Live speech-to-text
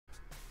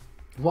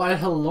Why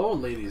hello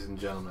ladies and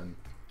gentlemen,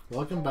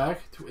 welcome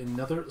back to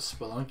another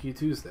Spelunky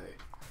Tuesday,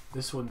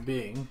 this one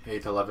being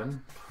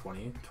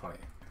 8/11/2020.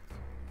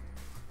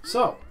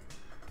 So,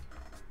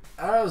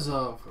 as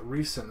of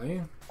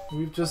recently,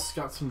 we've just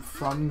got some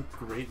fun,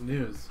 great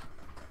news,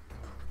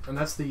 and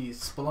that's the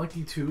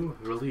Spelunky 2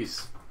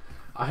 release.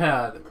 I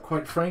had,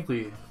 quite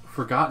frankly,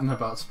 forgotten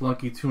about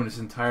Spelunky 2 in its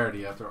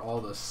entirety after all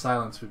the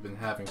silence we've been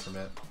having from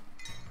it.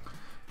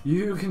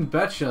 You can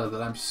betcha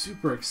that I'm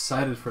super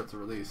excited for it to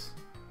release.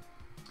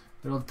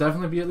 There'll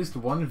definitely be at least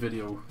one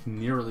video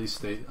near release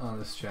date on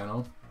this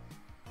channel.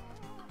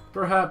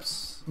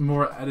 Perhaps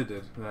more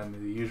edited than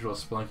the usual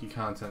Spelunky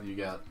content you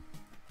get.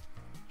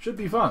 Should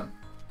be fun.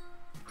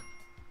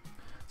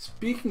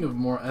 Speaking of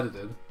more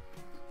edited,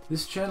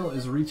 this channel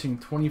is reaching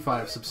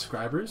 25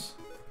 subscribers.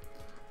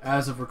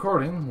 As of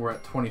recording, we're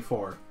at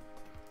 24.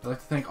 I'd like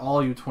to thank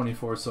all you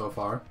 24 so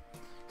far,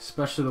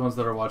 especially the ones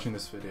that are watching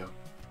this video.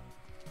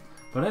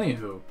 But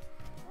anywho,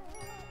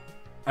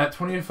 at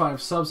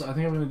 25 subs, I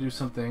think I'm going to do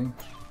something,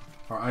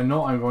 or I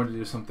know I'm going to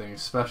do something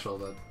special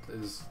that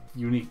is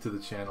unique to the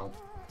channel.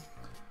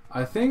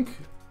 I think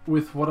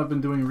with what I've been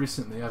doing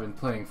recently, I've been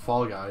playing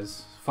Fall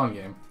Guys, fun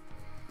game.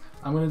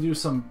 I'm going to do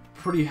some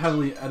pretty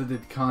heavily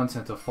edited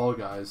content of Fall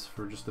Guys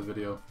for just the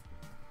video.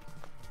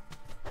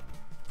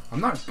 I'm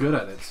not good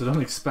at it, so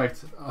don't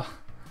expect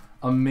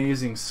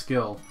amazing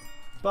skill,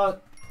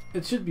 but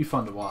it should be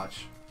fun to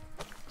watch,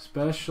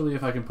 especially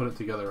if I can put it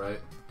together right.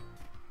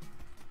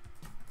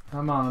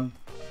 Come on.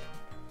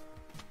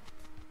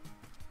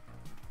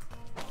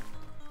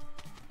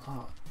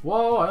 Oh.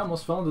 Whoa, I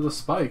almost fell into the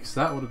spikes.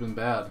 That would have been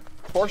bad.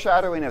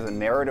 Foreshadowing is a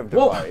narrative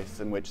device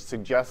in which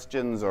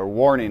suggestions or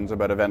warnings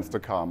about events to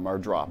come are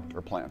dropped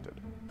or planted.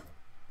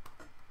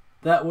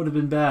 That would have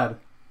been bad.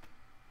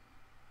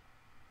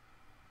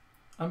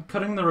 I'm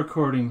cutting the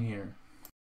recording here.